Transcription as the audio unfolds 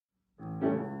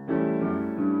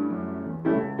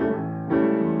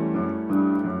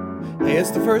Hey,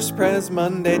 it's the First Pres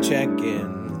Monday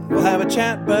check-in. We'll have a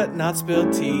chat but not spill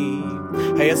tea.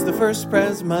 Hey, it's the First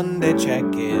Pres Monday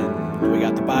check-in. We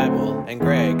got the Bible and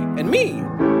Greg and me.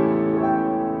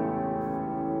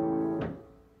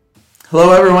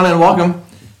 Hello, everyone, and welcome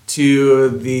to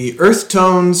the Earth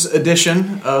Tones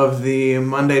edition of the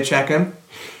Monday check-in.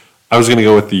 I was going to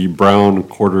go with the brown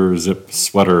quarter zip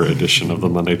sweater edition of the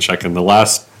Monday check-in. The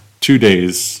last 2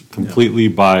 days, completely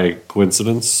by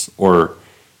coincidence, or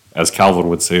as Calvin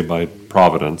would say, by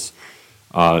providence,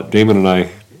 Damon and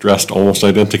I dressed almost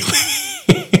identically.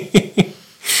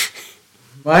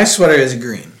 My sweater is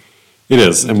green. It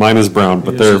is, and mine is brown,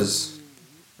 but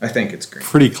I think it's green.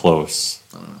 Pretty close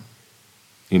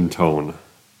in tone.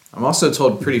 I'm also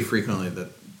told pretty frequently that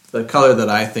the color that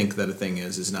I think that a thing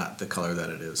is not the color that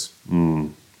it is.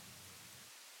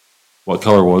 What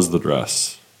color was the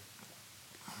dress?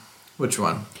 Which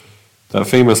one? That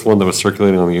famous one that was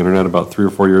circulating on the internet about 3 or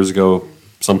 4 years ago.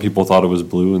 Some people thought it was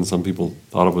blue, and some people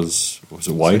thought it was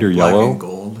it white or yellow? Black and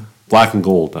gold. Black and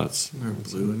gold, that's... Or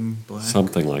blue and black.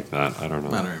 Something like that, I don't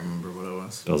know. I don't remember what it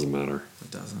was. Doesn't matter.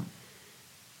 It doesn't.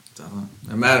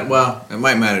 It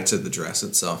might matter to the dress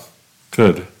itself.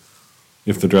 Could,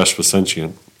 if the dress was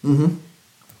sentient. Mm-hmm.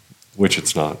 Which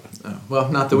it's not.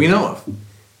 Well, not that we know of.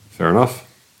 Fair enough.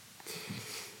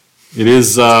 It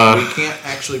is... We can't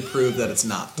actually prove that it's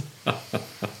not.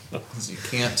 Because you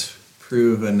can't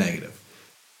prove a negative.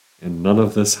 And none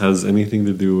of this has anything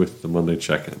to do with the Monday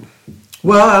check-in.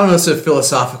 Well, I don't know. It's a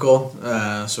philosophical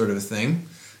sort of a thing.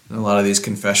 And a lot of these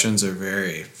confessions are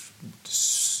very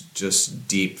just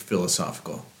deep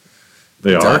philosophical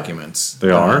documents.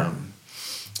 They are?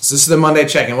 So this is the Monday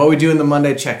check-in. What we do in the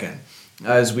Monday check-in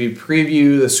is we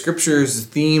preview the scriptures,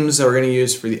 the themes that we're going to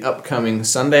use for the upcoming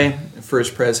Sunday,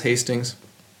 First Pres Hastings.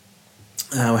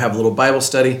 We have a little Bible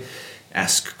study,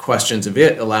 ask questions of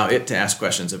it, allow it to ask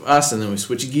questions of us, and then we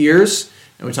switch gears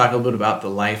and we talk a little bit about the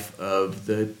life of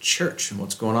the church and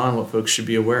what's going on, what folks should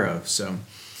be aware of. So,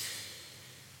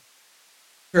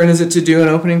 turn is it to do an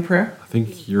opening prayer? I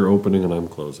think you're opening and I'm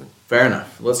closing. Fair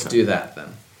enough. Let's do that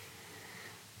then.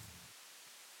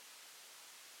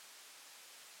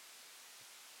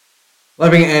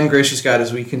 Loving and gracious God,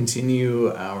 as we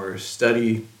continue our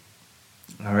study,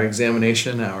 our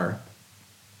examination, our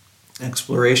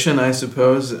exploration, I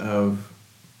suppose, of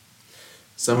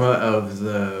some of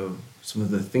the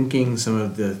thinking, some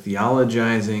of the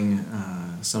theologizing,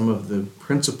 some of the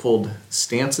principled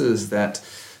stances that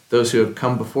those who have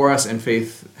come before us in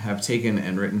faith have taken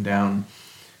and written down,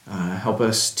 help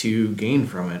us to gain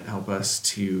from it, help us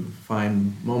to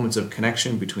find moments of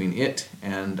connection between it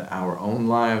and our own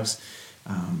lives,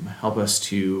 help us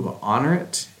to honor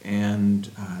it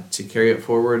and to carry it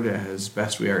forward as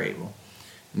best we are able.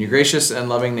 In your gracious and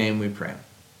loving name we pray.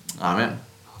 Amen.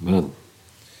 Amen.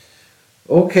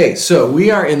 Okay, so we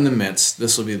are in the midst,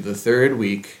 this will be the third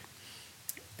week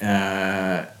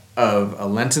of a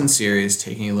Lenten series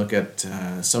taking a look at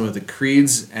some of the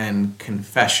creeds and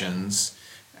confessions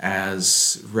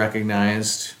as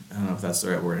recognized, I don't know if that's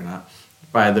the right word or not,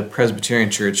 by the Presbyterian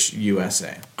Church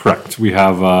USA. Correct. We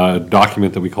have a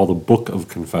document that we call the Book of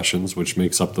Confessions, which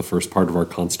makes up the first part of our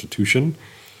Constitution.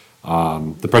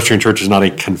 The Presbyterian Church is not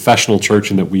a confessional church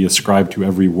in that we ascribe to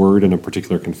every word in a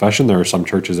particular confession. There are some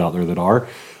churches out there that are.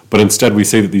 But instead we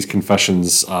say that these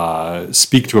confessions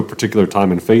speak to a particular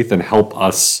time in faith and help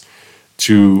us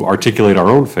to articulate our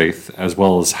own faith as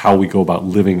well as how we go about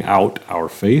living out our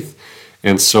faith.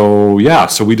 And so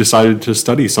we decided to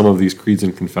study some of these creeds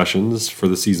and confessions for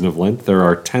the season of Lent. There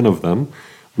are 10 of them.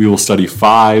 We will study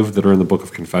 5 that are in the Book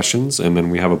of Confessions, and then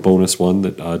we have a bonus one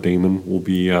that Damon will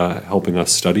be helping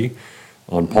us study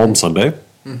on Palm Sunday.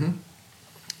 Mm-hmm.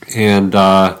 And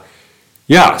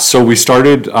so we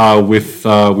started we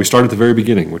started at the very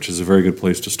beginning, which is a very good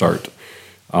place to start,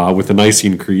 with the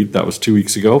Nicene Creed. That was 2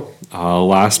 weeks ago.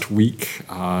 Last week,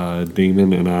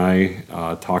 Damon and I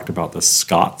talked about the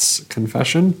Scots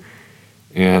Confession,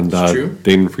 and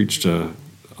Damon preached a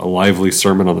lively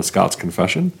sermon on the Scots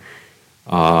Confession.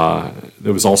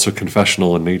 It was also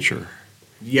confessional in nature.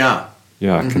 Yeah.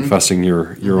 Yeah, mm-hmm. Confessing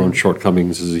your own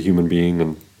shortcomings as a human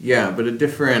being. But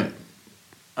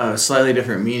a slightly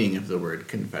different meaning of the word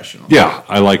confessional. Yeah,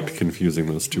 I liked confusing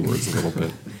those two words a little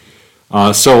bit.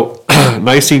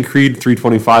 Nicene Creed,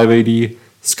 325 AD.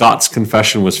 Scots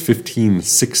Confession was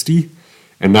 1560.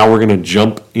 And now we're going to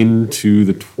jump into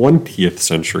the 20th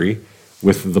century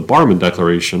with the Barmen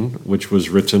Declaration, which was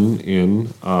written in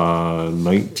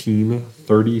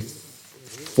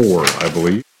 1934, I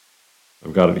believe.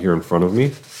 I've got it here in front of me.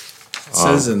 It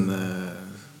says in the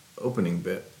opening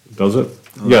bit. Does it?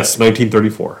 Yes,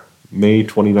 1934. May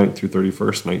 29th through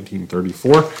 31st,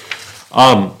 1934.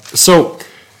 So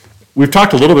we've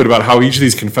talked a little bit about how each of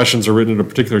these confessions are written at a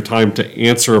particular time to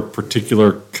answer a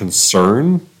particular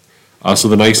concern. So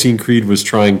the Nicene Creed was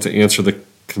trying to answer the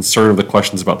concern of the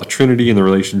questions about the Trinity and the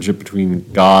relationship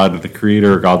between God the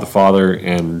Creator, God the Father,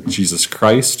 and Jesus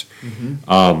Christ.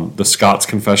 The Scots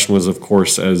Confession was, of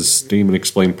course, as Damon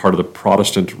explained, part of the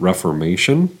Protestant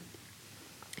Reformation,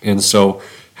 and so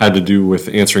had to do with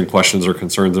answering questions or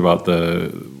concerns about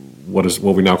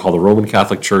what we now call the Roman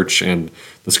Catholic Church, and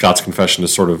the Scots Confession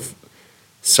is sort of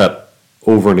set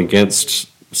over and against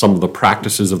some of the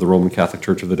practices of the Roman Catholic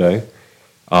Church of the day.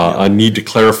 A need to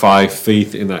clarify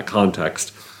faith in that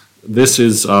context. This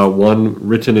is one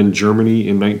written in Germany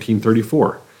in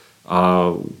 1934,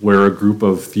 where a group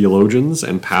of theologians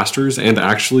and pastors and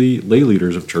actually lay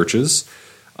leaders of churches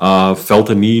felt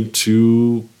a need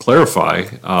to clarify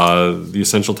the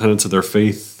essential tenets of their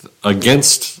faith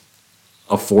against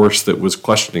a force that was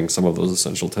questioning some of those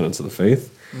essential tenets of the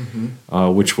faith,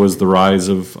 which was the rise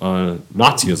of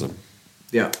Nazism.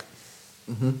 Yeah.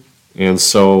 And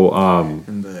so...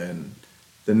 and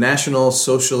the National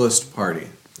Socialist Party.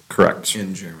 Correct.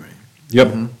 In Germany.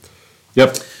 Yep.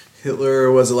 Yep.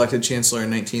 Hitler was elected chancellor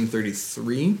in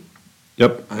 1933.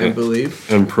 Yep. I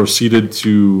believe. And proceeded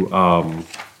to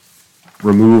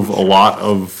remove a lot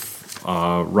of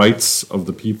rights of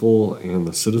the people and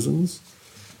the citizens,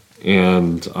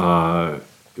 and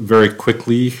very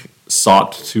quickly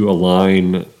sought to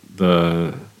align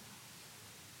the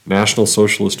National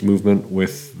Socialist movement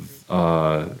with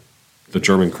the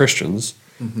German Christians,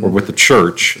 or with the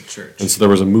church. And so there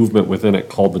was a movement within it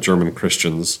called the German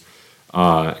Christians,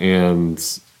 and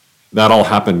that all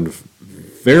happened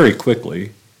very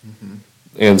quickly.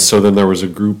 And so then there was a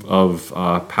group of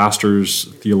pastors,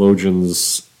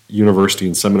 theologians, university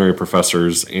and seminary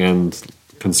professors, and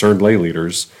concerned lay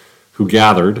leaders who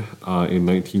gathered in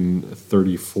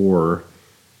 1934,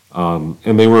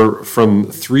 and they were from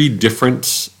 3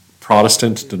 different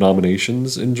Protestant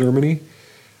denominations in Germany.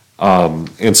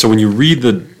 And so when you read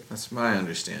that's my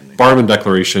understanding, Barmen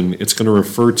Declaration, it's going to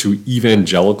refer to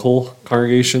evangelical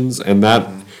congregations, and that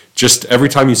just every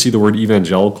time you see the word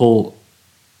evangelical,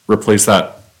 replace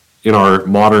that in our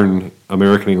modern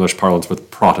American English parlance with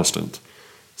Protestant.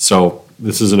 So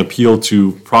this is an appeal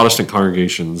to Protestant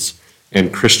congregations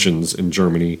and Christians in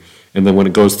Germany, and then when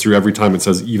it goes through, every time it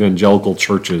says evangelical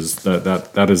churches,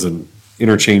 that is an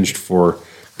interchanged for,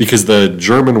 because the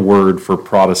German word for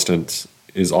Protestant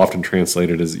is often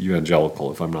translated as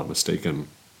evangelical, if I'm not mistaken.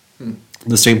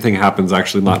 The same thing happens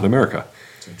actually in Latin America.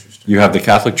 That's interesting. You have the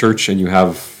Catholic Church and you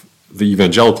have the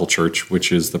evangelical church,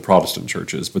 which is the Protestant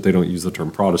churches, but they don't use the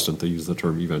term Protestant, they use the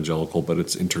term evangelical, but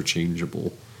it's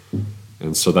interchangeable.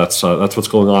 And so that's what's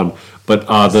going on. But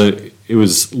it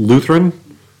was Lutheran,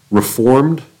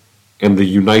 Reformed, and the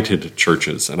United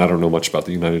Churches. And I don't know much about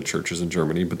the United Churches in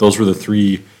Germany, but those were the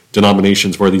 3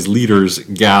 denominations where these leaders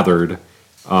gathered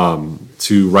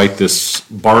to write this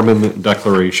Barmen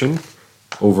Declaration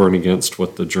over and against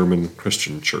what the German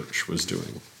Christian Church was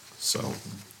doing. So,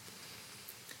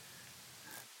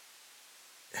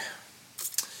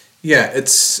 yeah,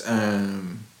 it's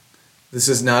this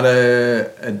is not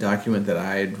a document that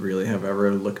I'd really have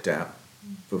ever looked at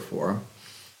before.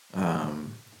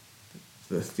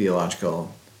 The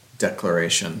Theological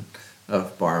Declaration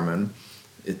of Barmen.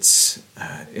 It's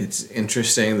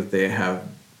interesting that they have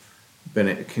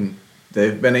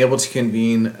they've been able to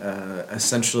convene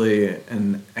essentially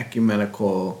an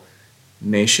ecumenical,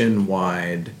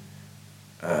 nationwide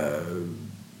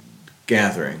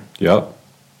gathering. Yep.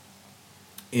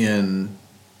 In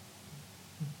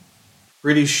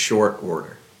pretty short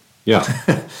order. Yeah.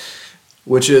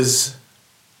 Which is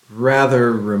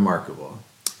rather remarkable.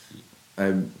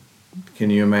 Can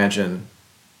you imagine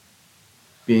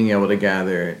being able to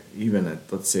gather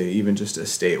let's say even just a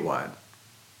statewide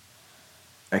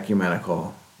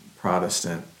ecumenical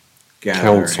Protestant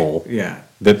gathering, council, yeah,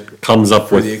 that comes up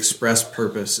for with the express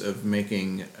purpose of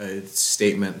making a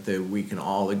statement that we can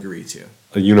all agree to,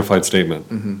 a unified statement.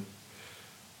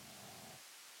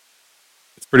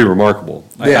 It's pretty remarkable.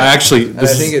 Yeah, I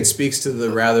think it speaks to the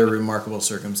rather remarkable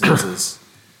circumstances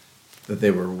that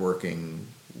they were working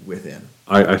within.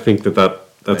 I think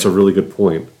that's a really good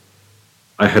point.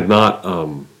 I had not.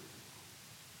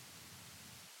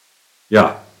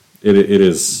 It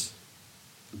is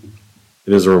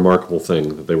a remarkable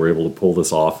thing that they were able to pull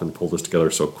this off and pull this together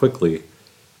so quickly.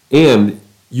 And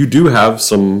you do have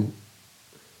some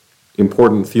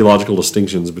important theological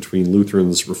distinctions between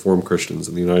Lutherans, Reformed Christians,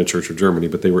 and the United Church of Germany,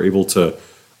 but they were able to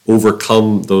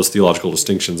overcome those theological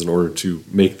distinctions in order to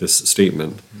make this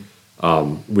statement,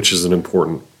 which is an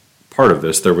important part of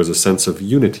this. There was a sense of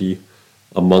unity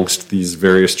amongst these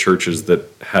various churches that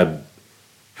had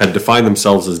defined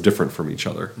themselves as different from each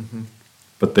other.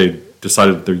 But they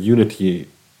decided that their unity,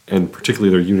 and particularly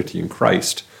their unity in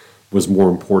Christ, was more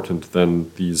important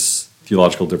than these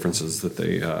theological differences that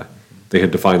they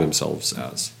had defined themselves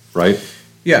as, right?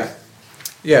 Yeah.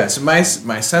 Yeah, so my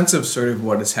sense of sort of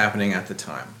what is happening at the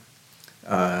time,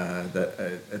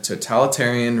 that a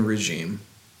totalitarian regime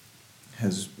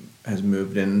has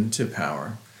moved into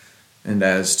power, and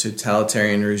as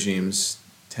totalitarian regimes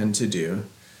tend to do,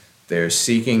 they're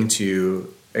seeking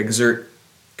to exert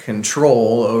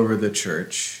control over the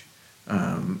church,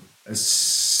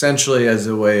 essentially as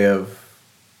a way of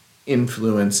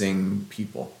influencing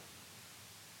people,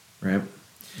 right?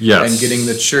 Yes. And getting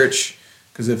the church,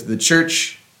 because if the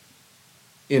church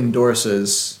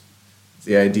endorses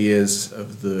the ideas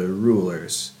of the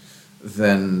rulers,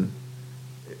 then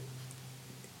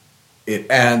it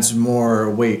adds more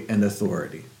weight and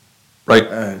authority,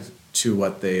 Right. to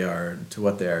what they are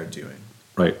doing.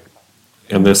 Right.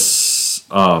 And this,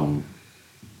 What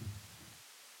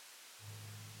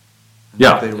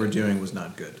they were doing was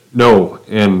not good. no,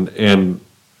 and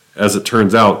as it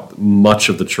turns out, much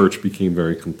of the church became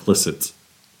very complicit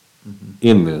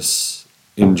in this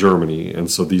in Germany, and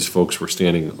so these folks were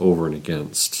standing over and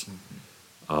against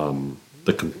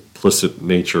the complicit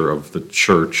nature of the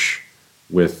church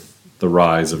with the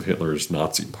rise of Hitler's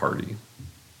Nazi Party.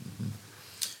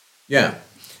 Yeah.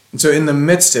 And so in the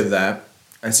midst of that,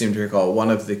 I seem to recall one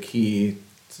of the key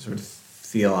sort of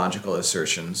theological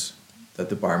assertions that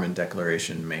the Barmen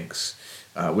Declaration makes,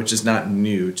 which is not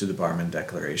new to the Barmen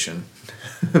Declaration,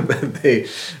 but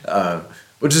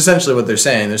which is essentially what they're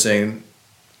saying. They're saying,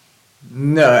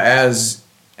 no, as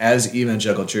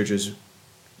evangelical churches,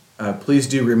 please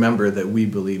do remember that we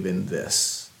believe in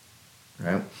this,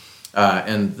 right?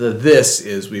 And this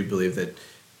is, we believe that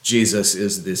Jesus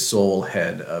is the sole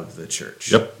head of the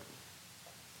church. Yep.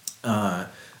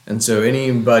 And so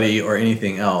anybody or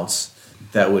anything else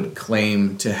that would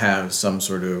claim to have some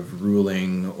sort of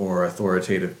ruling or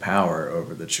authoritative power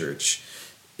over the church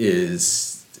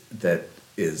is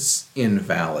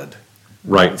invalid.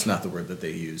 Right. It's not the word that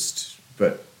they used,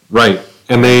 but Right.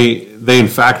 And they in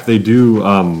fact, they do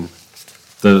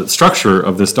the structure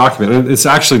of this document. And it's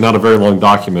actually not a very long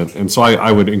document. And so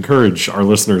I would encourage our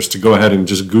listeners to go ahead and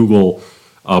just Google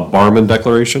Barmen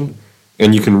Declaration,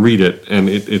 and you can read it. And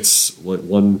it's like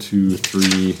 1, 2,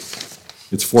 3,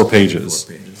 it's 4 pages.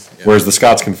 4 pages, yeah. Whereas the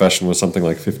Scots Confession was something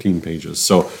like 15 pages.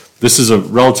 So this is a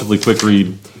relatively quick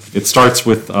read. It starts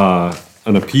with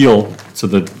an appeal to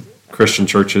the Christian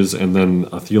churches and then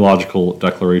a theological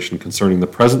declaration concerning the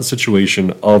present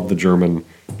situation of the German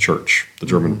church, the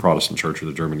German Protestant church or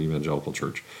the German evangelical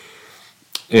church.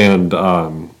 And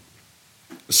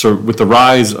so with the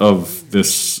rise of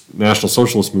this National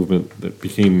Socialist movement that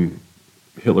became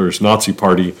Hitler's Nazi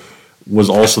Party was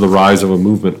also the rise of a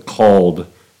movement called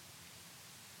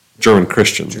German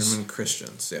Christians. German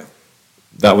Christians, yeah.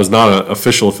 That was not an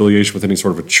official affiliation with any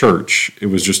sort of a church. It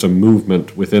was just a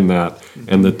movement within that,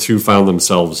 and the two found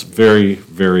themselves very,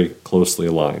 very closely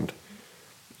aligned,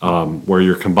 where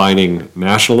you're combining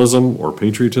nationalism or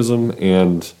patriotism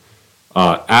and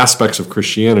aspects of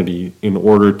Christianity in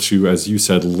order to, as you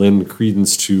said, lend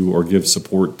credence to or give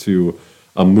support to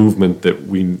a movement that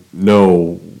we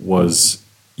know was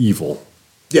evil.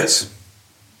 Yes.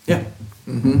 Yeah.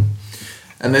 Mm-hmm.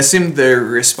 And they're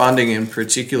responding in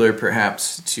particular,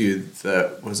 perhaps, to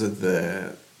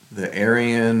the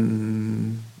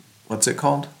Aryan, what's it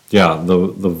called? Yeah,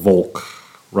 the Volk,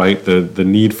 right? The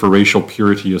need for racial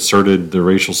purity asserted the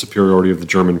racial superiority of the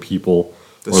German people,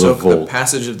 the The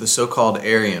passage of the so-called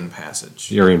Aryan passage.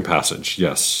 The Aryan passage,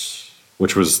 yes,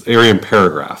 which was Aryan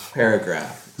paragraph.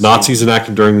 Paragraph. Nazis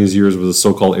enacted during these years was a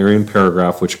so-called Aryan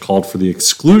paragraph, which called for the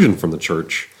exclusion from the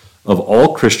church of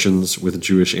all Christians with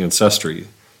Jewish ancestry.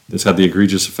 This had the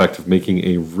egregious effect of making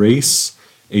a race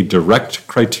a direct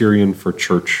criterion for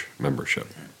church membership.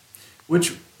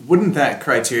 Which, wouldn't that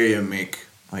criteria make,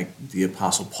 like, the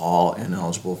Apostle Paul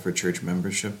ineligible for church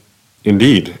membership?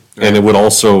 Indeed. Right. And it would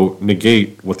also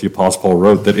negate what the Apostle Paul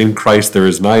wrote, that in Christ there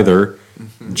is neither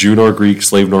Jew nor Greek,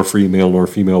 slave nor free, male nor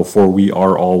female, for we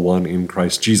are all one in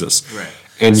Christ Jesus. Right.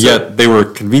 And yet they were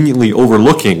conveniently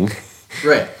overlooking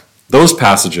those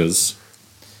passages.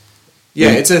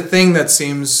 Yeah, it's a thing that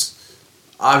seems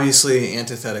obviously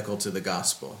antithetical to the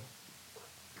gospel.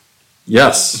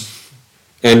 Yes.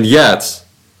 And yet,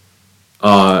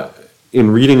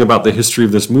 in reading about the history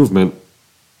of this movement,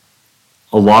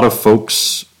 a lot of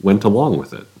folks went along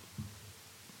with it.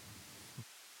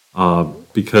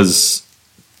 Because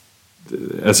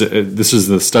this is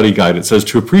the study guide. It says,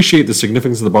 to appreciate the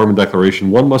significance of the Barmen Declaration,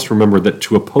 one must remember that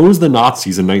to oppose the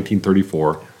Nazis in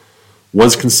 1934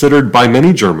 was considered by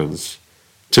many Germans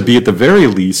to be at the very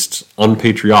least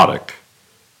unpatriotic,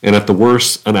 and at the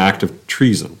worst an act of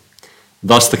treason.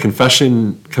 Thus, the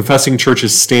confessing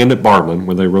churches' stand at Barmen,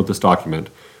 when they wrote this document,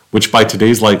 which by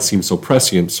today's light seems so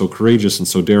prescient, so courageous, and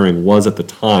so daring, was at the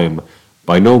time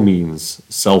by no means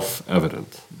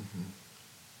self-evident.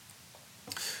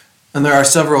 And there are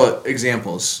several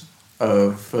examples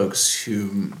of folks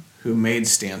who made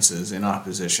stances in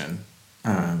opposition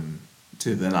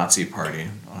to the Nazi Party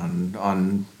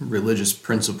on religious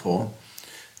principle,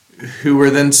 who were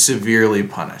then severely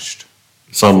punished.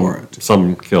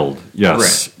 Some killed,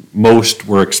 yes. Right. Most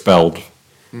were expelled.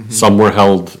 Some were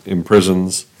held in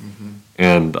prisons.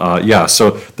 And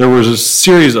so there was a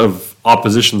series of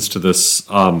oppositions to this.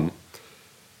 In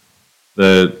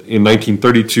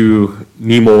 1932,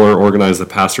 Niemöller organized the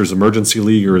Pastors' Emergency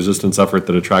League, a resistance effort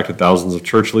that attracted thousands of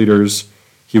church leaders.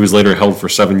 He was later held for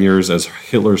 7 years as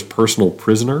Hitler's personal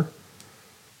prisoner.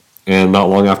 And not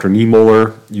long after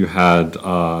Niemöller, you had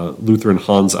Lutheran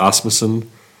Hans Asmussen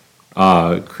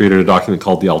created a document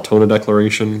called the Altona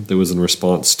Declaration that was in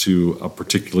response to a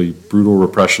particularly brutal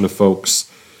repression of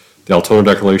folks. The Altona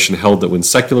Declaration held that when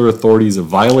secular authorities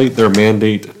violate their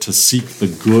mandate to seek the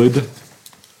good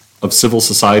of civil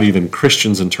society, then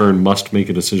Christians in turn must make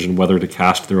a decision whether to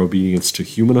cast their obedience to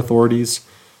human authorities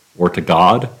or to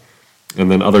God.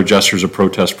 And then other gestures of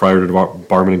protest prior to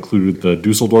Barmen included the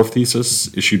Dusseldorf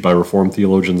Thesis, issued by Reformed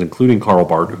theologians, including Karl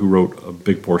Barth, who wrote a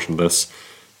big portion of this,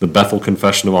 the Bethel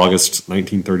Confession of August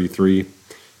 1933,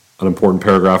 an important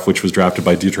paragraph which was drafted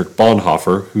by Dietrich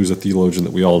Bonhoeffer, who's a theologian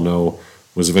that we all know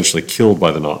was eventually killed by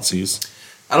the Nazis.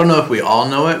 I don't know if we all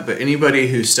know it, but anybody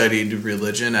who studied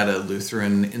religion at a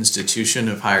Lutheran institution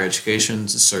of higher education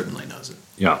certainly knows it.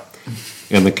 Yeah.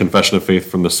 And the Confession of Faith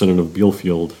from the Synod of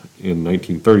Bielefeld in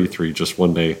 1933, just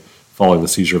one day following the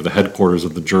seizure of the headquarters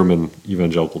of the German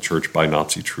evangelical church by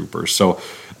Nazi troopers. So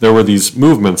there were these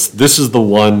movements. This is the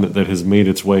one that has made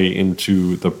its way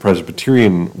into the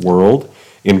Presbyterian world,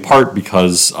 in part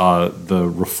because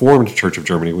the Reformed Church of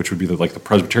Germany, which would be the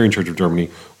Presbyterian Church of Germany,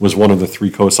 was one of the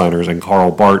three co-signers, and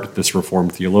Karl Barth, this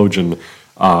Reformed theologian,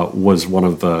 was one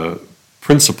of the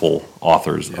principal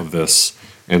authors of this,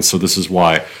 and so this is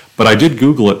why. But I did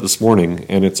Google it this morning,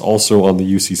 and it's also on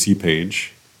the UCC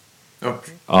page. Oh.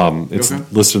 It's okay.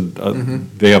 listed,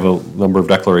 they have a number of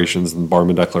declarations, and the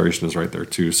Barmen Declaration is right there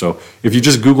too. So if you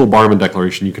just Google Barmen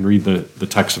Declaration, you can read the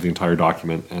text of the entire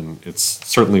document, and it's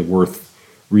certainly worth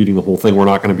reading the whole thing. We're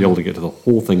not going to be able to get to the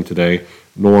whole thing today,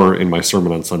 nor in my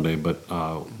sermon on Sunday, but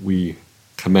we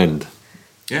commend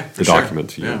the document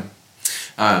to you.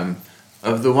 Yeah.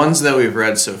 Of the ones that we've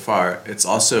read so far, it's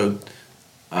also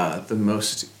the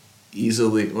most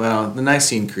easily, the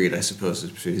Nicene Creed, I suppose,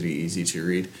 is pretty easy to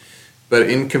read. But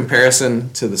in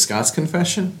comparison to the Scots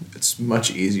Confession, it's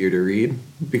much easier to read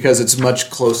because it's much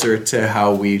closer to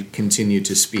how we continue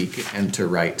to speak and to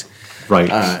write. Right.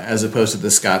 As opposed to the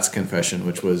Scots Confession,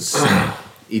 which was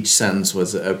each sentence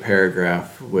was a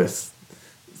paragraph with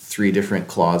 3 different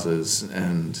clauses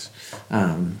and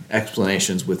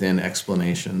explanations within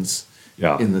explanations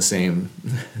in the same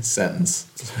sentence.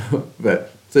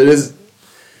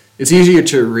 It's easier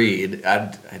to read.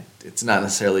 It's not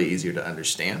necessarily easier to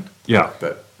understand. Yeah.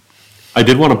 But I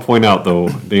did want to point out, though,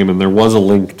 Damon, there was a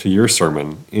link to your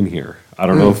sermon in here. I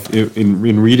don't know if in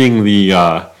reading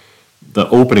the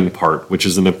opening part, which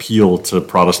is an appeal to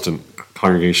Protestant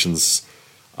congregations,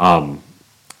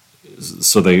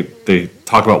 so they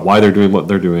talk about why they're doing what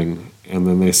they're doing, and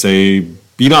then they say,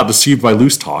 "Be not deceived by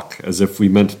loose talk, as if we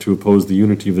meant to oppose the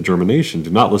unity of the German nation. Do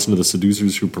not listen to the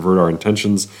seducers who pervert our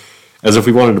intentions, as if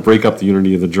we wanted to break up the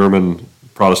unity of the German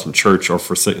Protestant church or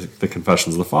forsake the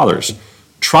confessions of the fathers.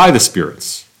 Try the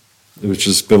spirits," which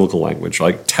is biblical language,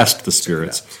 like test the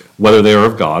spirits, whether they are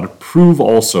of God. Prove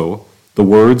also the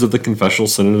words of the confessional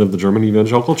synod of the German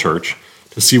evangelical church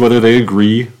to see whether they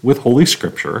agree with Holy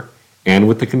Scripture and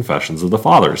with the confessions of the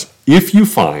fathers. If you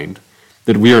find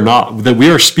that we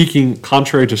are speaking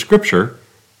contrary to Scripture,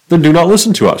 then do not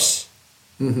listen to us.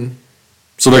 Mm-hmm.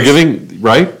 So they're giving,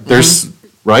 right? There's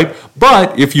right?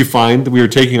 But if you find that we are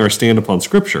taking our stand upon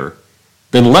Scripture,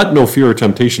 then let no fear or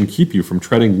temptation keep you from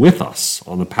treading with us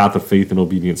on the path of faith and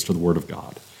obedience to the Word of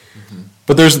God. Mm-hmm.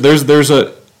 But there's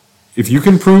a, if you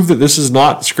can prove that this is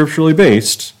not scripturally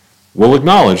based, we'll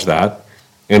acknowledge that,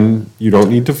 and you don't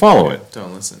need to follow it.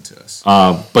 Don't listen to us.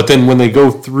 But then when they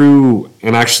go through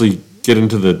and actually get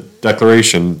into the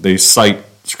declaration, they cite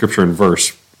scripture and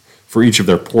verse for each of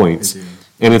their points.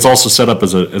 And it's also set up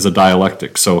as a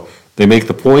dialectic. So they make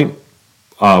the point,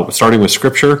 starting with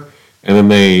Scripture, and then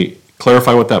they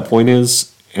clarify what that point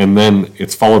is, and then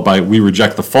it's followed by, we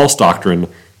reject the false doctrine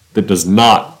that does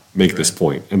not make this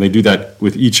point. And they do that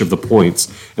with each of the points.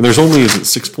 And there's only, is it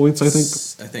 6 points, I think?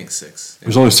 I think 6.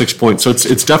 There's only 6 points, so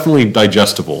it's definitely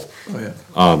digestible. Oh, yeah.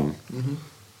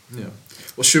 Yeah.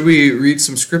 Well, should we read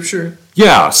some scripture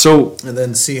Yeah, so and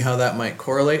then see how that might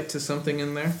correlate to something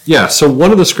in there?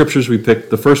 one of the scriptures we picked,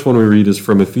 the first one we read is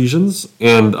from Ephesians,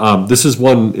 and this is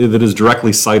one that is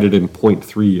directly cited in point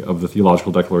 3 of the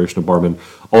Theological Declaration of Barmen.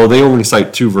 Although they only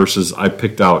cite 2 verses, I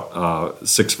picked out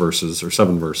 6 verses or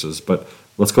 7 verses, but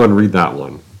let's go ahead and read that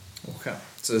one. Okay.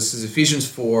 So this is Ephesians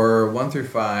 4, 1 through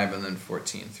 5, and then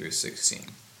 14 through 16.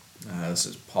 This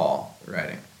is Paul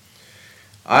writing.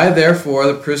 I, therefore,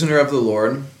 the prisoner of the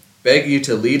Lord, beg you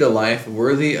to lead a life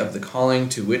worthy of the calling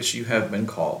to which you have been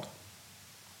called,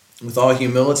 with all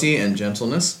humility and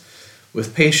gentleness,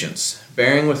 with patience,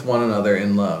 bearing with one another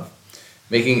in love,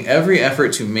 making every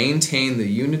effort to maintain the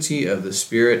unity of the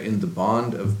Spirit in the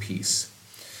bond of peace.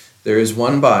 There is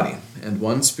one body and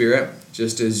one Spirit,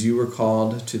 just as you were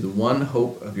called to the one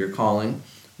hope of your calling,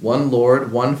 one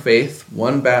Lord, one faith,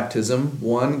 one baptism,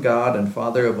 one God and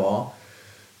Father of all,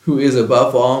 who is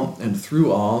above all and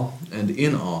through all and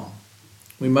in all.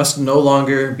 We must no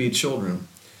longer be children,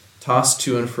 tossed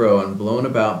to and fro and blown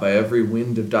about by every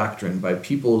wind of doctrine, by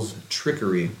people's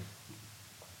trickery,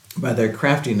 by their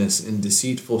craftiness in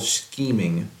deceitful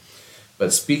scheming.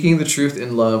 But speaking the truth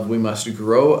in love, we must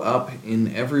grow up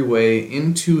in every way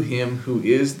into him who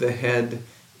is the head,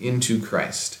 into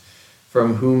Christ,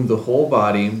 from whom the whole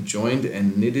body, joined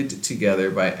and knitted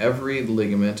together by every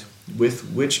ligament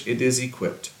with which it is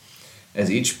equipped,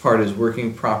 as each part is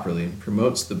working properly,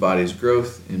 promotes the body's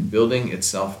growth in building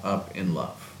itself up in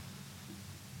love.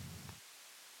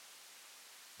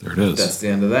 There it is. That's the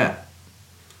end of that.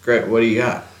 Great. What do you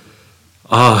got?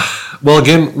 Well,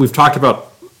 again, we've talked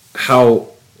about how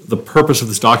the purpose of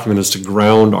this document is to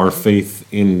ground our faith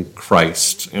in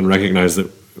Christ and recognize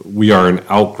that we are an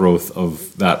outgrowth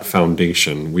of that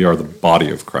foundation. We are the body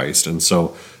of Christ. And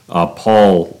so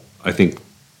Paul, I think,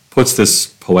 puts this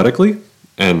poetically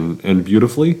and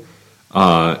beautifully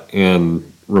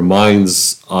and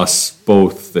reminds us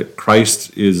both that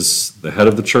Christ is the head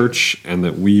of the church and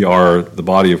that we are the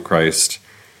body of Christ.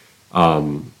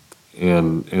 And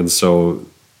so,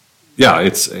 yeah,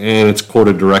 it's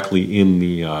quoted directly in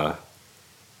the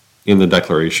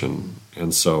declaration.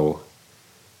 And so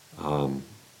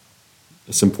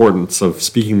it's importance of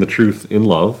speaking the truth in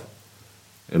love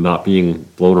and not being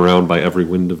blown around by every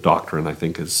wind of doctrine, I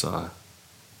think, is some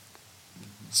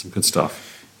good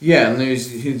stuff. Yeah, and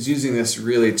he's using this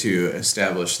really to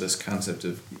establish this concept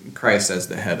of Christ as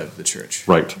the head of the church.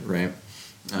 Right. Right.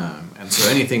 And so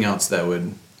anything else that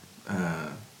would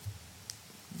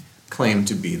claim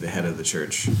to be the head of the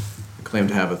church, claim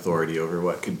to have authority over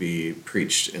what could be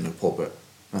preached in a pulpit,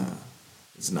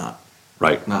 is not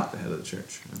Right. not the head of the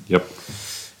church. Yep.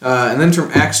 And then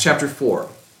from Acts chapter 4,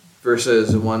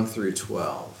 verses 1 through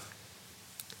 12.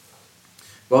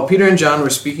 While Peter and John were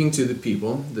speaking to the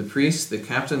people, the priests, the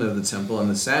captain of the temple, and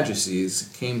the Sadducees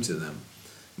came to them,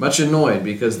 much annoyed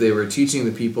because they were teaching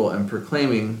the people and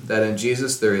proclaiming that in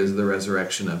Jesus there is the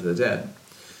resurrection of the dead.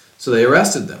 So they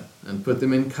arrested them and put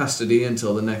them in custody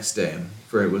until the next day,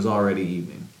 for it was already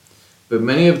evening. But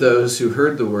many of those who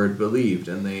heard the word believed,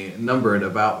 and they numbered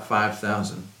about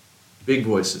 5,000. Big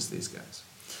voices, these guys.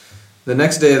 The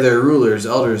next day their rulers,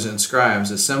 elders, and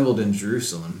scribes assembled in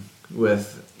Jerusalem,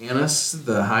 with Annas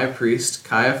the high priest,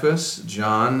 Caiaphas,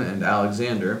 John, and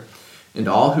Alexander, and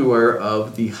all who were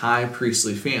of the high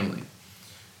priestly family.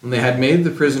 When they had made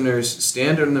the prisoners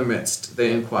stand in their midst,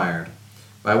 they inquired,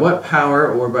 "By what power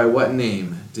or by what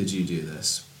name did you do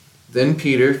this?" Then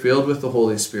Peter, filled with the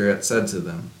Holy Spirit, said to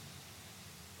them,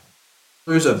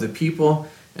 "Rulers of the people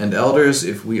and elders,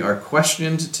 if we are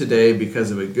questioned today because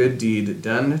of a good deed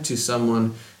done to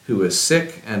someone who is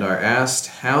sick and are asked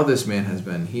how this man has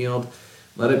been healed,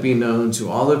 let it be known to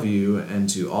all of you and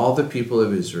to all the people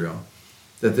of Israel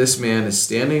that this man is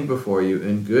standing before you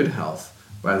in good health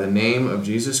by the name of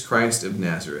Jesus Christ of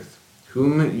Nazareth,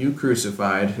 whom you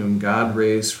crucified, whom God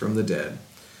raised from the dead.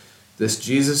 This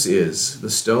Jesus is the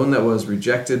stone that was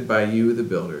rejected by you, the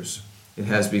builders. It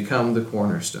has become the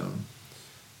cornerstone.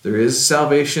 There is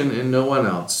salvation in no one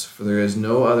else, for there is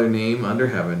no other name under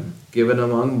heaven given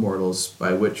among mortals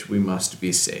by which we must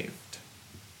be saved."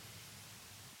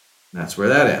 That's where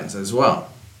that ends as well.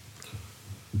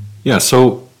 Yeah,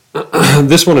 so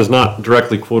this one is not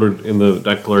directly quoted in the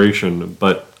declaration,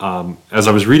 but as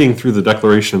I was reading through the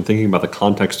declaration and thinking about the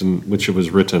context in which it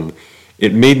was written,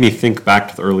 it made me think back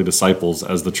to the early disciples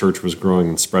as the church was growing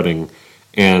and spreading,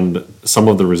 and some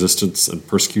of the resistance and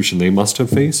persecution they must have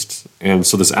faced. And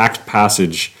so this Acts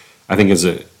passage, I think, is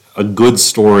a good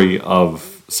story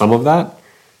of some of that.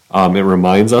 It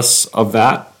reminds us of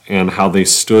that and how they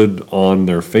stood on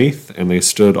their faith, and they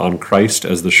stood on Christ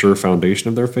as the sure foundation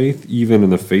of their faith, even in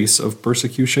the face of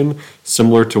persecution,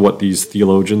 similar to what these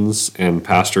theologians and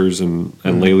pastors and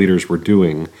lay leaders were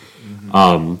doing.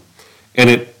 And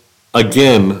it,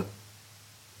 again,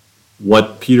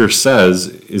 what Peter says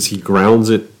is he grounds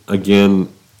it again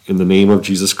in the name of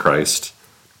Jesus Christ,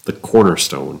 the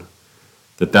cornerstone,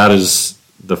 that is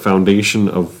the foundation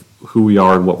of who we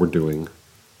are and what we're doing.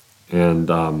 And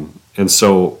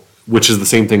so, which is the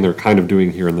same thing they're kind of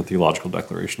doing here in the Theological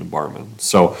Declaration of Barmen.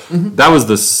 So that was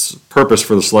this purpose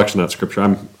for the selection of that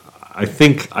scripture. I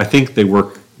think they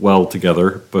work well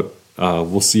together, but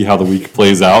we'll see how the week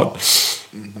plays out.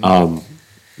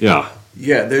 Yeah.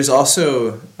 There's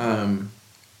also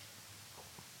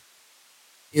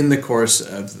in the course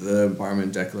of the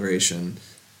Barmen Declaration,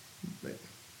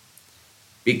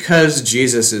 because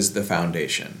Jesus is the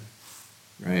foundation,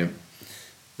 right?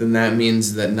 Then that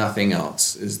means that nothing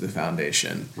else is the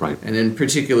foundation. Right. And in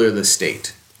particular, the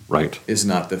state Right. is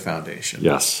not the foundation.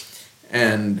 Yes.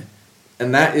 And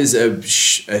that is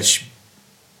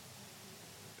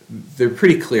they're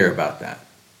pretty clear about that,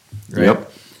 right?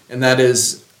 Yep. And that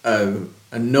is a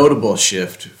notable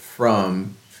shift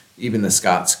from even the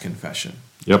Scots Confession.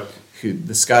 Yep.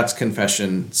 The Scots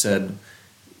Confession said,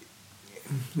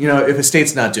 if a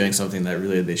state's not doing something that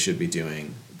really they should be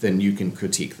doing, then you can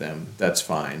critique them. That's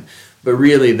fine. But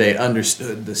really, they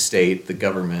understood the state, the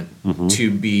government, to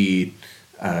be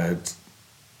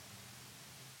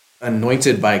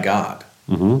anointed by God,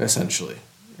 essentially,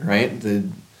 right?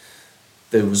 The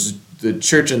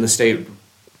church and the state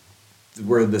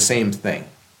were the same thing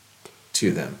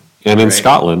to them. And in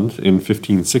Scotland, in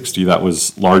 1560, that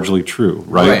was largely true,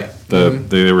 right?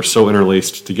 They were so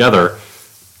interlaced together.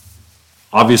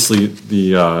 Obviously,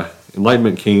 the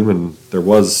Enlightenment came, and there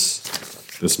was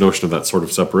this notion of that sort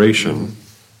of separation.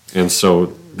 And so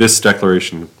this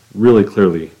declaration really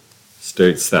clearly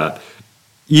states that,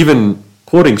 even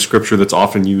quoting scripture that's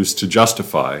often used to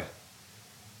justify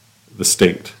the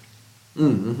state.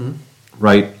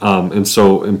 Right? And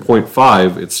so in point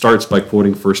 5, it starts by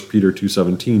quoting 1 Peter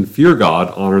 2:17, fear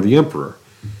God, honor the emperor.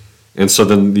 And so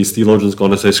then these theologians go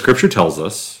on to say, scripture tells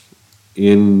us,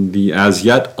 in the as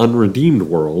yet unredeemed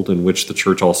world in which the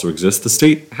church also exists, the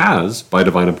state has, by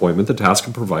divine appointment, the task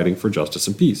of providing for justice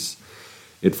and peace.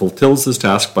 It fulfills this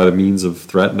task by the means of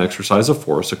threat and exercise of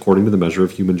force, according to the measure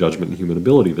of human judgment and human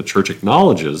ability. The church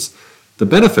acknowledges the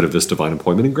benefit of this divine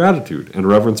appointment in gratitude and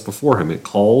reverence before him. It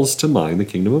calls to mind the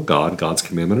kingdom of God, God's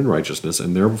commandment and righteousness,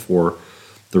 and therefore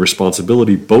the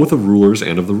responsibility both of rulers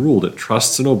and of the ruled. It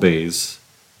trusts and obeys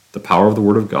the power of the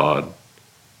word of God,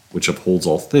 which upholds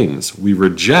all things. We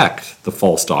reject the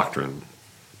false doctrine,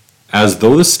 as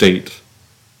though the state,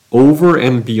 over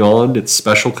and beyond its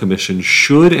special commission,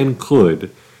 should and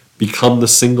could become the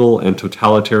single and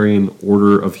totalitarian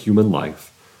order of human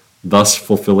life, thus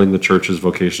fulfilling the church's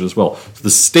vocation as well. So the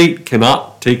state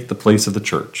cannot take the place of the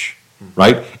church,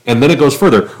 right? And then it goes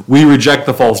further. We reject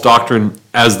the false doctrine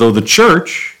as though the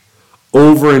church,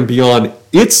 over and beyond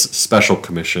its special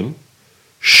commission,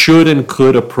 should and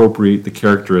could appropriate the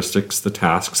characteristics, the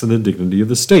tasks, and the dignity of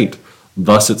the state,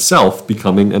 thus itself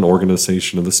becoming an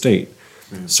organization of the state.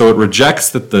 So it rejects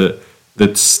that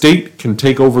the state can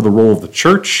take over the role of the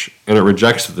church, and it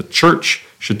rejects that the church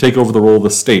should take over the role of the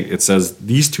state. It says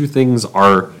these two things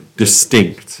are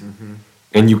distinct,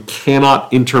 and you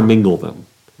cannot intermingle them.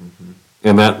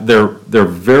 And that they're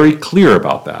very clear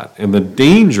about that, and the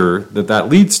danger that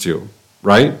leads to,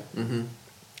 right?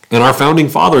 And our founding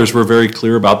fathers were very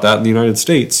clear about that in the United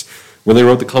States when they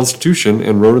wrote the Constitution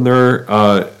and wrote in there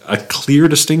a clear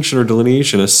distinction or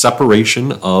delineation, a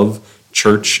separation of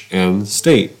church and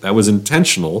state. That was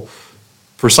intentional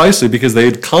precisely because they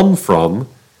had come from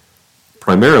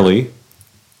primarily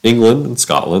England and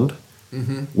Scotland,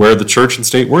 where the church and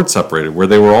state weren't separated, where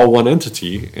they were all one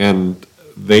entity, and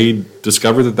they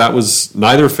discovered that was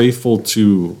neither faithful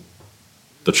to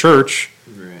the church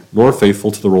nor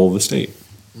faithful to the role of the state.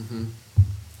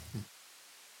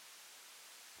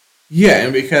 Yeah,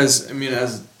 and because,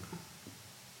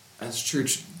 as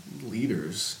church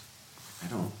leaders, I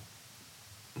don't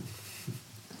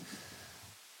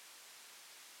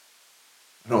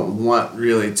want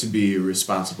really to be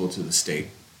responsible to the state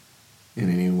in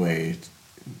any way,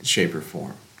 shape, or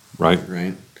form. Right.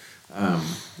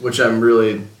 Which I'm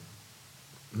really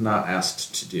not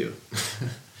asked to do,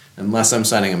 unless I'm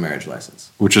signing a marriage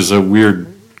license. Which is a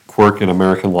weird quirk in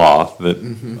American law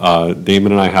that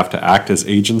Damon and I have to act as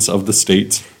agents of the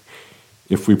state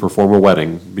if we perform a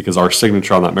wedding, because our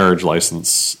signature on that marriage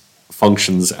license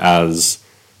functions as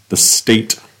the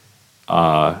state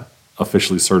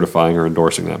officially certifying or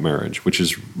endorsing that marriage, which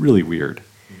is really weird.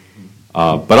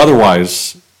 But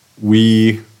otherwise,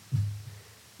 we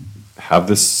have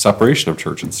this separation of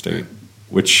church and state,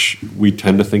 which we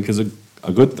tend to think is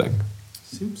a good thing.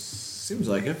 Seems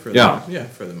like it for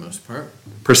for the most part.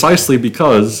 Precisely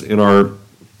because in our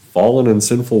fallen and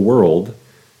sinful world,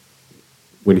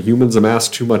 when humans amass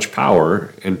too much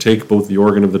power and take both the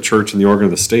organ of the church and the organ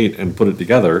of the state and put it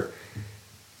together,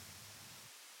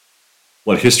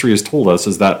 what history has told us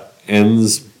is that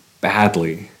ends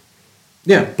badly.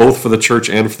 Yeah. Both for the church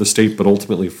and for the state, but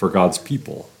ultimately for God's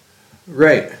people.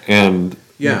 Right. And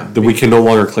that we can no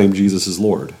longer claim Jesus as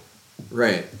Lord.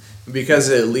 Right. Because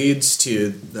it leads to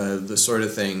the sort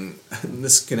of thing,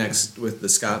 this connects with the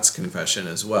Scots Confession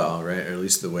as well, right? Or at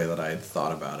least the way that I had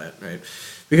thought about it, right?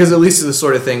 Because it leads to the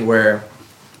sort of thing where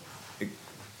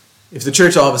if the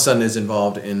church all of a sudden is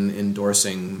involved in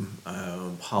endorsing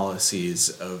policies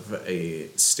of a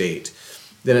state,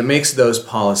 then it makes those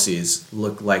policies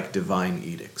look like divine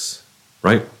edicts.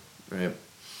 Right. Right.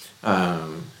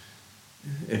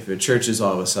 If a church is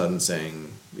all of a sudden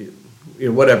saying,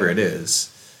 whatever it is,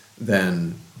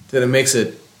 then it makes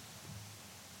it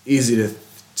easy to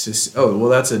oh, well,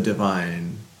 that's a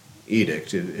divine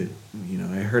edict. I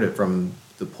heard it from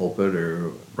the pulpit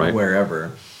or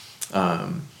wherever.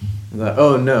 That,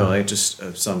 oh no, like just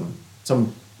some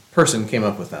person came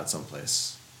up with that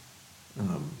someplace.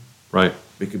 Right.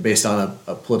 Based on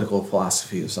a political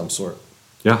philosophy of some sort.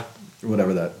 Yeah.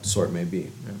 Whatever that sort may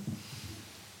be. Yeah.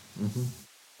 Mm-hmm.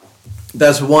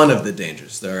 That's one of the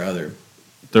dangers. There are other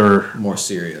more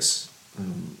serious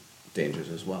dangers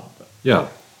as well. But. Yeah.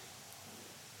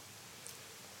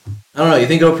 I don't know. You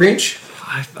think it'll preach?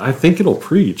 I think it'll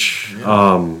preach.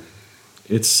 Yeah.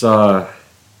 It's and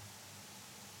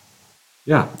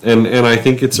I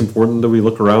think it's important that we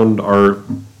look around our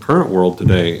current world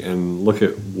today and look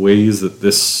at ways that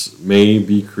this may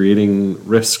be creating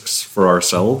risks for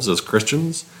ourselves as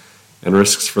Christians and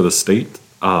risks for the state.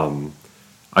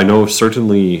 I know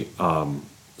certainly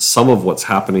some of what's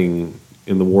happening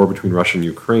in the war between Russia and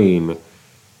Ukraine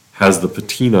has the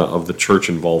patina of the church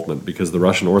involvement, because the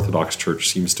Russian Orthodox Church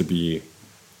seems to be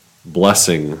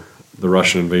blessing the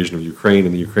Russian invasion of Ukraine,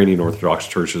 and the Ukrainian Orthodox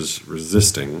Church is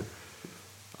resisting.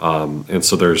 And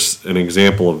so there's an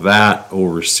example of that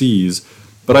overseas.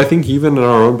 But I think even in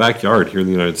our own backyard here in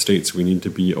the United States, we need to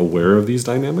be aware of these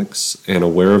dynamics and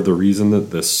aware of the reason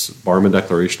that this Barmen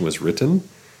Declaration was written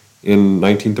in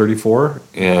 1934,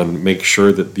 and make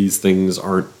sure that these things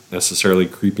aren't necessarily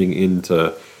creeping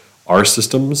into our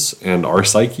systems and our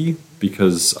psyche,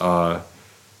 because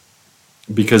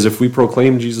if we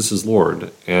proclaim Jesus as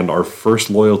Lord and our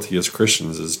first loyalty as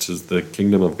Christians is to the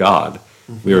kingdom of God,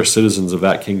 we are citizens of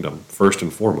that kingdom first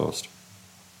and foremost.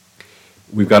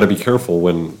 We've got to be careful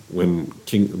when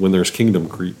there's kingdom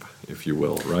creep, if you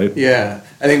will, right? Yeah,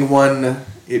 I think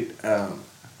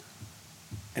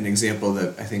an example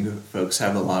that I think folks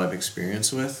have a lot of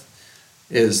experience with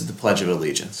is the Pledge of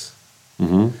Allegiance.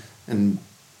 Mm-hmm. And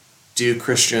do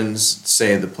Christians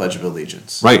say the Pledge of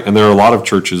Allegiance? Right, and there are a lot of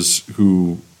churches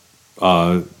who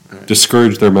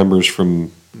discourage their members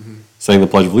from saying the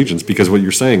Pledge of Allegiance, because what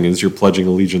you're saying is you're pledging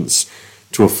allegiance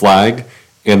to a flag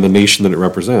and the nation that it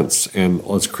represents. And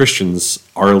as Christians,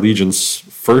 our allegiance,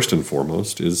 first and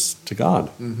foremost, is to God.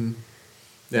 Mm-hmm.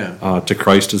 Yeah. To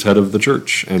Christ as head of the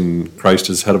church, and Christ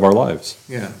as head of our lives.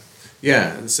 Yeah.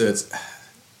 Yeah, and so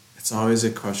it's always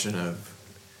a question of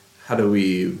how do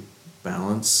we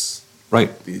balance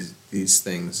these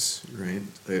things, right?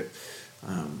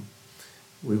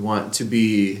 We want to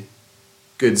be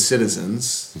good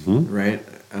citizens, right?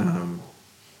 And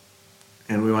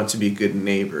we want to be good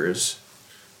neighbors.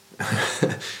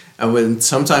 And when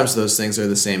sometimes those things are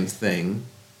the same thing,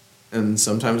 and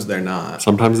sometimes they're not.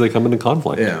 Sometimes they come into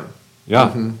conflict. Yeah.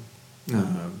 Yeah.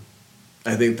 Mm-hmm.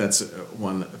 I think that's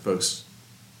one that folks,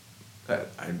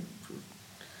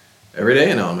 every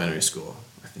day in elementary school,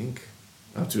 I think,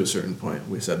 up to a certain point,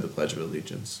 we said the Pledge of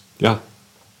Allegiance. Yeah.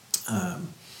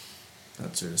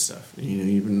 That sort of stuff.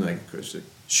 Even like,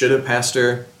 should a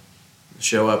pastor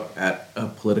show up at a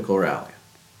political rally?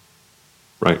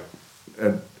 Right.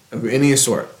 Of any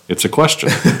sort. It's a question.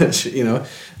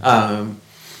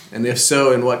 And if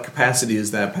so, in what capacity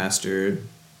is that pastor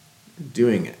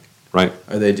doing it? Right.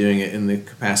 Are they doing it in the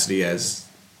capacity as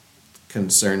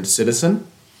concerned citizen?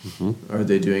 Mm-hmm. Are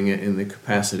they doing it in the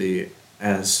capacity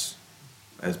as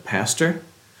pastor?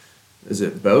 Is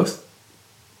it both?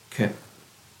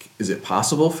 Is it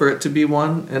possible for it to be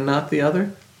one and not the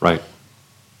other? Right.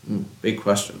 Big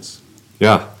questions.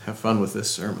 Yeah. Have fun with this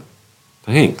sermon.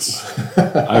 Thanks.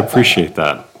 I appreciate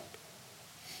that.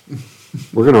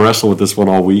 We're going to wrestle with this one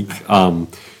all week.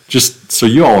 Just so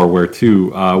you all are aware,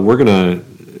 too, we're going to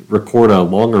record a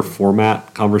longer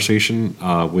format conversation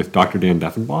with Dr. Dan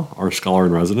Deffenbaugh, our scholar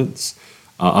in residence,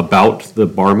 about the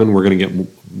Barmen. We're going to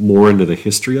get more into the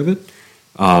history of it,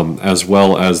 as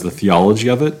well as the theology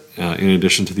of it, in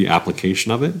addition to the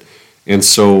application of it. And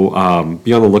so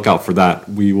be on the lookout for that.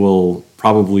 We will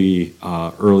probably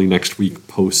early next week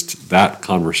post that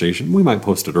conversation. We might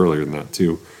post it earlier than that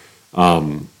too.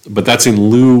 But that's in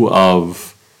lieu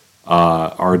of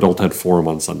our Adult Ed Forum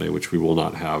on Sunday, which we will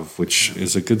not have, which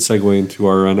is a good segue into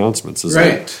our announcements.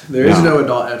 Right. There is no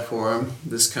Adult Ed Forum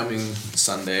this coming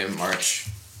Sunday, March,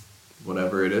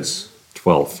 whatever it is.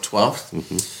 12th.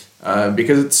 12th.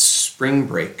 Because it's spring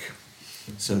break.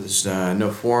 So there's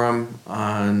no forum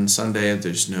on Sunday.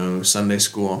 There's no Sunday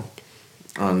school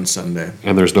on Sunday.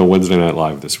 And there's no Wednesday Night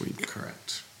Live this week.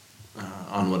 Correct.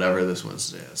 On whatever this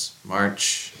Wednesday is.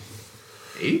 March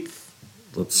 8th?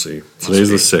 Let's see. Today's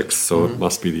the 6th, so it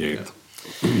must be the 8th.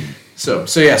 Yeah.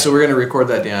 So we're going to record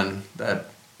that, Dan. We're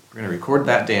going to record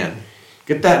that, Dan.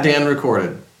 Get that, Dan,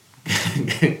 recorded.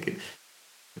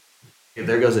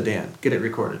 There goes a Dan. Get it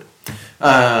recorded.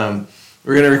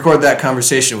 We're going to record that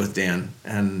conversation with Dan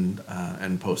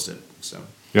and post it. So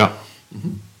yeah.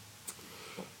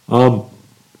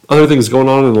 Other things going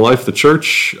on in the life of the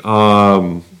church.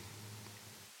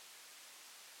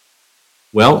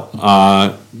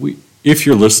 If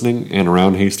you're listening and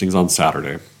around Hastings on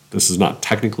Saturday, this is not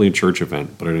technically a church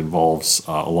event, but it involves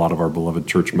a lot of our beloved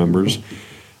church members.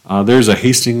 There's a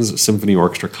Hastings Symphony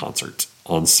Orchestra concert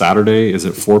on Saturday. Is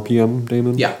it 4 p.m.,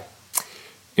 Damon? Yeah.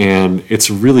 And it's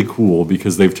really cool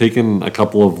because they've taken a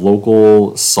couple of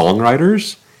local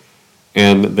songwriters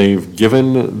and they've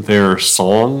given their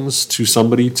songs to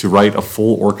somebody to write a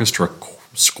full orchestra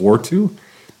score to.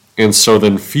 And so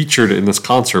then featured in this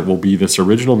concert will be this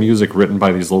original music written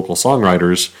by these local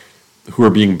songwriters who are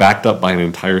being backed up by an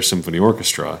entire symphony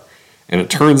orchestra. And it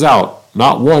turns out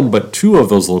not one but two of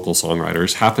those local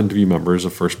songwriters happen to be members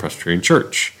of First Presbyterian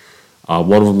Church.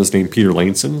 One of them is named Peter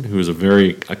Laneson, who is a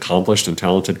very accomplished and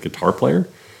talented guitar player.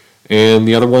 And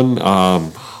the other one,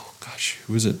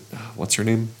 who is it? What's her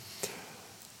name?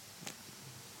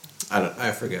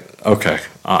 I forget. Okay.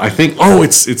 I think,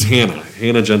 it's Hannah.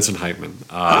 Hannah Jensen Heitman.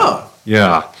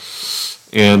 Yeah.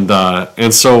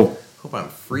 And so... Hope I'm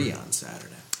free on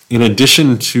Saturday. In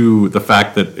addition to the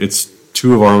fact that it's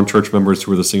two of our own church members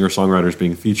who are the singer-songwriters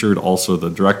being featured, also the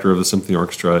director of the symphony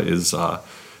orchestra is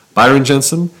Byron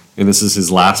Jensen. And this is his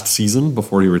last season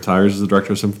before he retires as the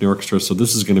director of Symphony Orchestra. So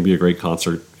this is going to be a great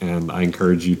concert, and I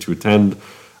encourage you to attend.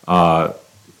 So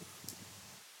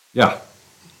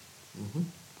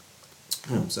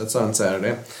that's on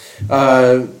Saturday.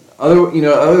 Other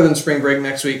than spring break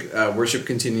next week, worship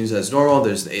continues as normal.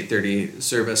 There's the 8:30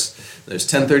 service. There's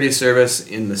 10:30 service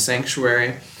in the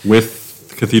sanctuary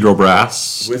with Cathedral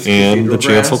Brass and the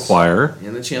Chancel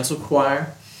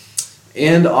Choir.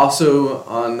 And also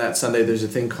on that Sunday, there's a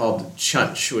thing called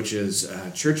Chunch, which is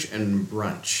church and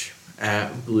brunch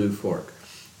at Blue Fork.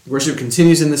 Worship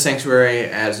continues in the sanctuary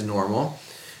as normal.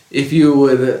 If you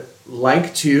would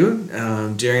like to,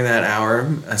 during that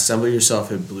hour, assemble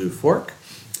yourself at Blue Fork,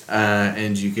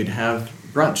 and you could have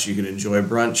brunch. You could enjoy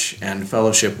brunch and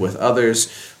fellowship with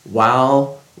others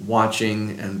while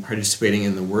watching and participating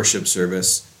in the worship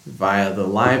service via the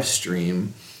live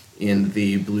stream in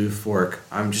the Blue Fork.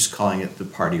 I'm just calling it the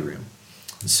party room.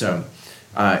 So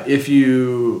if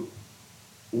you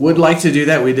would like to do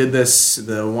that, we did this in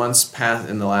the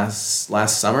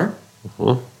last summer.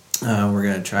 We're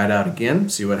going to try it out again,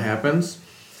 see what happens.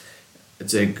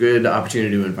 It's a good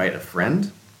opportunity to invite a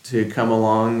friend to come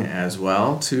along as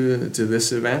well to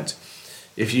this event.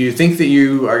 If you think that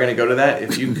you are going to go to that,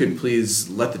 if you could please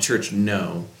let the church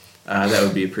know, that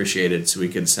would be appreciated, so we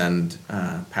could send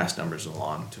past numbers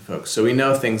along to folks. So we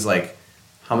know things like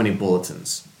how many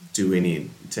bulletins do we need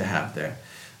to have there?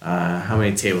 How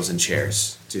many tables and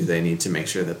chairs do they need to make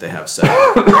sure that they have set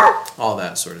up? All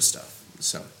that sort of stuff.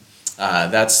 So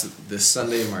that's this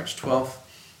Sunday, March 12th.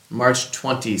 March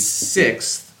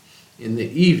 26th in the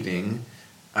evening,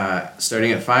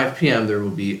 starting at 5 p.m., there will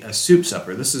be a soup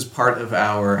supper. This is part of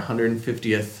our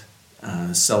 150th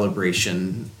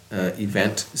celebration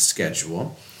event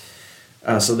schedule.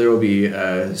 So there will be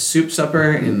a soup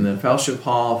supper in the fellowship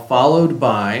hall, followed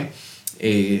by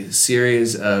a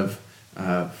series of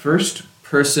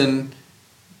first-person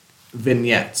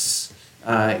vignettes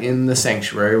in the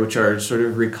sanctuary, which are sort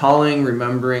of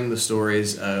remembering the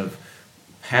stories of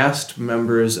past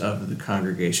members of the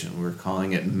congregation. We're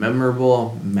calling it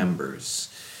Memorable Members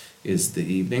is the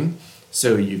evening.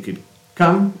 So you could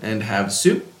come and have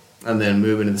soup and then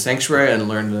move into the sanctuary and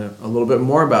learn a little bit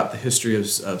more about the history of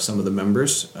some of the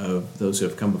members of those who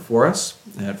have come before us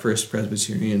at First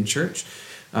Presbyterian Church.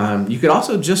 You could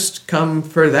also just come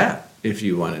for that if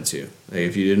you wanted to,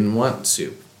 if you didn't want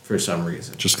soup for some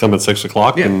reason. Just come at 6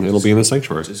 o'clock and it'll be in the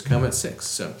sanctuary. Just come at 6.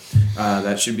 So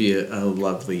that should be a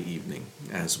lovely evening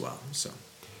as well. So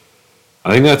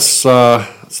I think that's a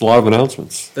lot of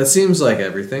announcements. that seems like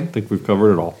everything. I think we've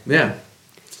covered it all. Yeah.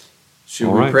 Should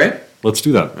All we right. pray? Let's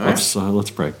do that. All right.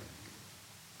 Let's pray.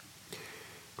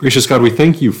 Gracious God, we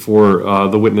thank you for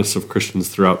the witness of Christians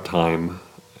throughout time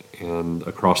and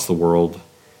across the world.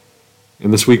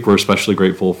 And this week we're especially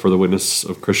grateful for the witness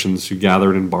of Christians who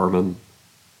gathered in Barmen,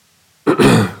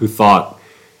 who thought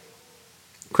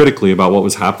critically about what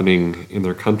was happening in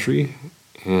their country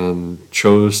and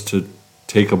chose to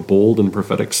take a bold and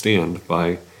prophetic stand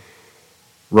by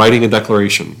writing a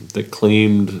declaration that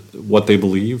claimed what they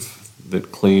believe,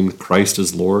 that claimed Christ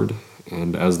as Lord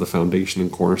and as the foundation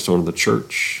and cornerstone of the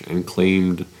church, and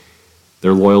claimed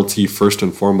their loyalty first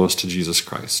and foremost to Jesus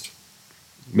Christ.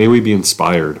 May we be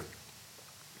inspired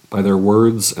by their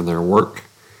words and their work.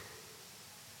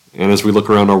 And as we look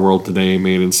around our world today,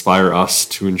 may it inspire us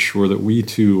to ensure that we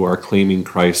too are claiming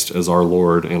Christ as our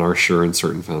Lord and our sure and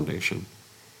certain foundation.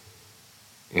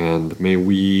 And may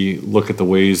we look at the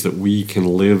ways that we can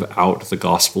live out the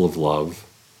gospel of love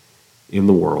in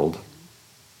the world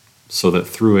so that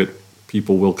through it,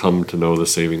 people will come to know the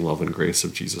saving love and grace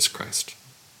of Jesus Christ.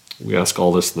 We ask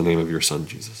all this in the name of your Son,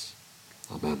 Jesus.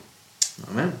 Amen.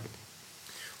 Amen.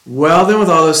 Well, then, with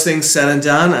all those things said and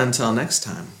done, until next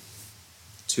time,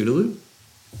 toodaloo.